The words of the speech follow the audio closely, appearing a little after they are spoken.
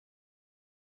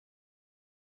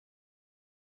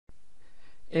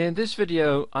In this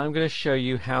video, I'm going to show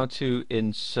you how to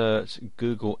insert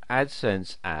Google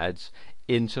AdSense ads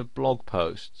into blog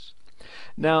posts.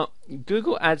 Now,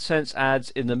 Google AdSense ads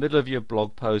in the middle of your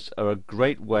blog post are a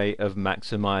great way of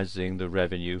maximizing the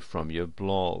revenue from your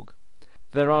blog.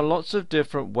 There are lots of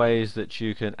different ways that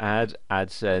you can add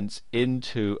AdSense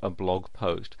into a blog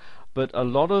post, but a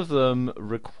lot of them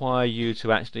require you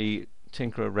to actually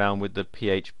tinker around with the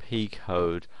PHP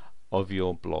code of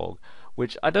your blog,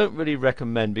 which I don't really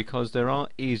recommend because there are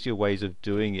easier ways of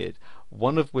doing it,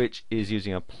 one of which is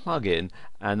using a plugin,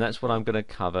 and that's what I'm going to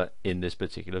cover in this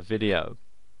particular video.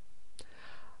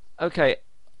 Okay,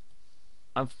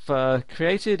 I've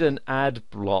created an ad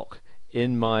block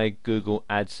in my Google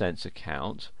AdSense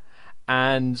account,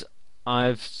 and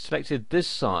I've selected this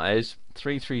size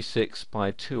 336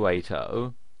 by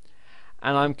 280,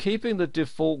 and I'm keeping the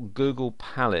default Google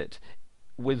palette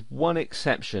with one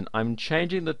exception. I'm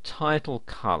changing the title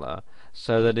color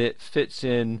so that it fits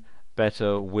in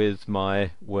better with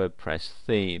my WordPress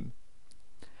theme.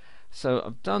 So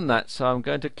I've done that, so I'm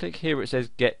going to click here where it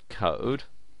says get code,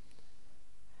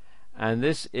 and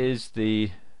this is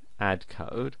the ad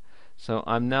code. So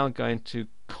I'm now going to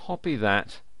copy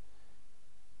that,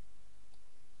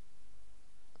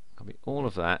 copy all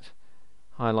of that,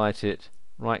 highlight it,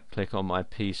 right click on my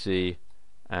PC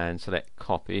and select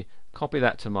copy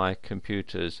that to my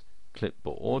computer's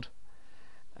clipboard,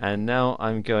 and now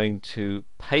I'm going to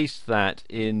paste that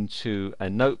into a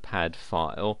notepad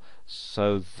file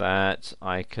so that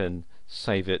I can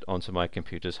save it onto my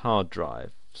computer's hard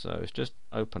drive. So it's just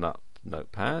open up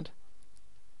Notepad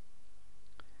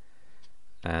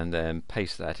and then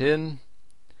paste that in,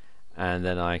 and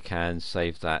then I can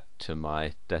save that to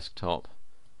my desktop.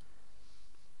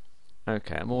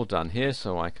 Okay, I'm all done here,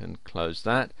 so I can close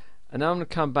that. And now I'm going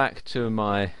to come back to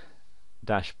my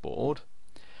dashboard,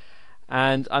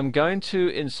 and I'm going to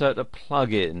insert a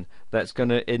plugin that's going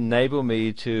to enable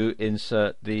me to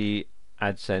insert the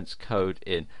AdSense code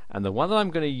in. And the one that I'm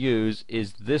going to use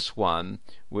is this one,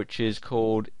 which is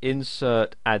called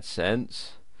Insert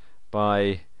AdSense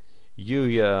by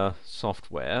Yuya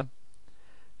Software.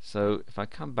 So if I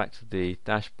come back to the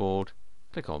dashboard,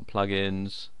 click on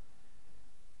Plugins,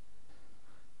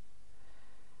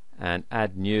 and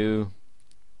add new,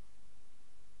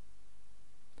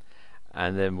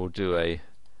 and then we'll do a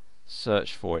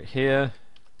search for it here,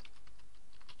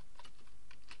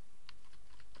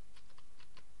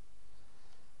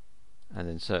 and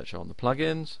then search on the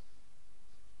plugins,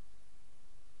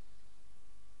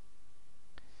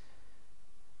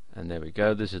 and there we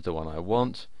go, this is the one I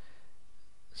want.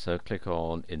 So click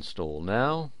on install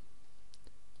now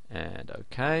and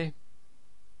OK,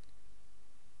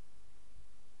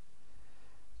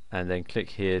 and then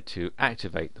click here to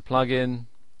activate the plugin,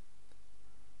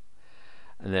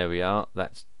 and there we are,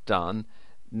 that's done.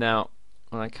 Now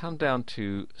when I come down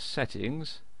to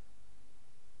settings,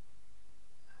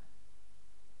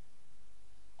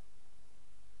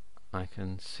 I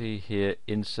can see here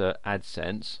insert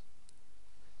AdSense,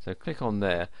 so click on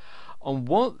there. On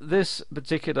what this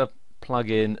particular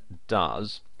plugin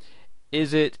does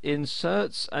is it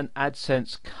inserts an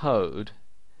AdSense code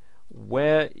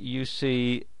where you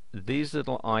see these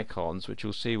little icons, which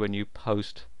you'll see when you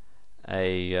post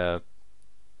a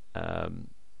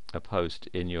post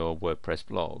in your WordPress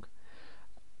blog.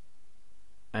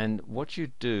 And what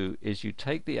you do is you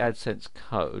take the AdSense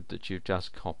code that you've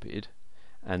just copied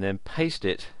and then paste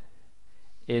it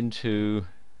into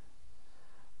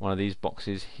one of these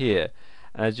boxes here.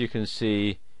 As you can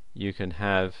see, you can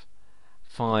have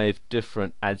 5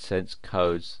 different AdSense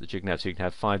codes that you can have. So you can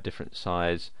have 5 different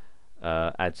size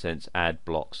AdSense ad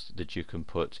blocks that you can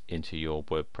put into your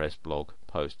WordPress blog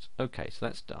posts. Okay, so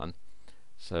that's done.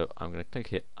 So I'm going to click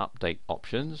here, Update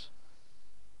Options,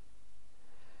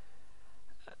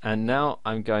 and now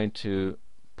I'm going to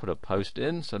put a post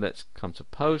in. So let's come to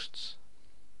Posts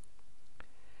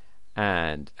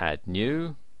and Add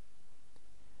New,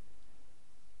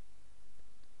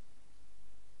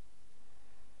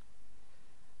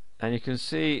 and you can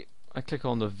see I click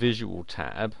on the Visual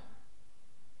tab,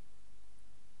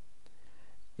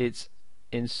 it's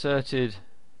inserted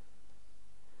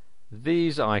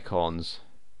these icons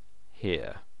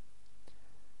here.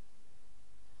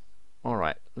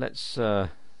 Alright, let's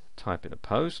type in a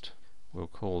post. We'll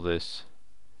call this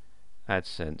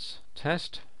AdSense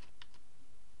Test.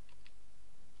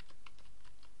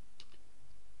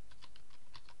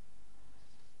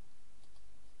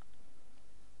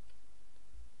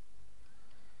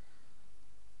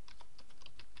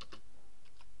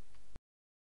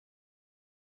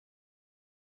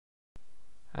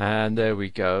 And there we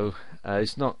go.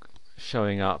 It's not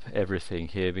showing up everything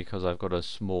here because I've got a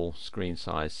small screen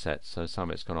size set, so some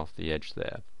of it's gone off the edge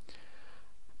there.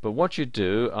 But what you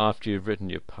do after you've written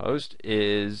your post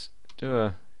is do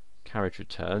a carriage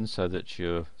return so that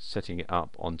you're setting it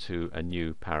up onto a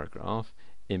new paragraph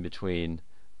in between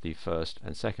the first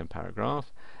and second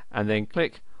paragraph, and then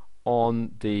click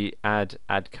on the add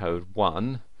code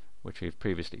 1 which we've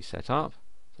previously set up.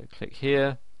 So click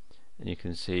here and you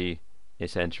can see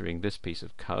it's entering this piece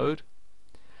of code,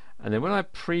 and then when I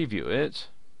preview it,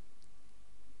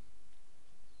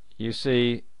 you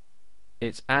see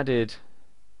it's added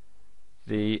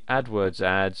the AdWords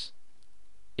ads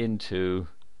into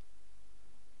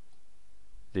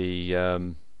the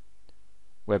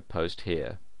web post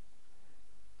here.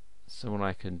 So what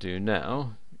I can do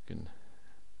now, you can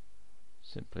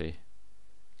simply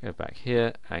go back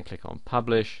here and click on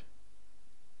Publish,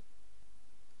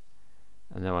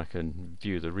 and now I can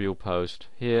view the real post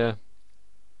here,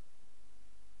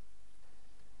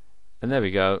 and there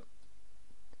we go.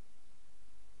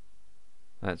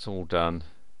 That's all done,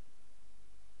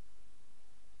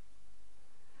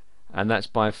 and that's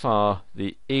by far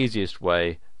the easiest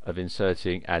way of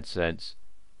inserting AdSense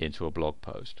into a blog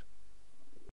post.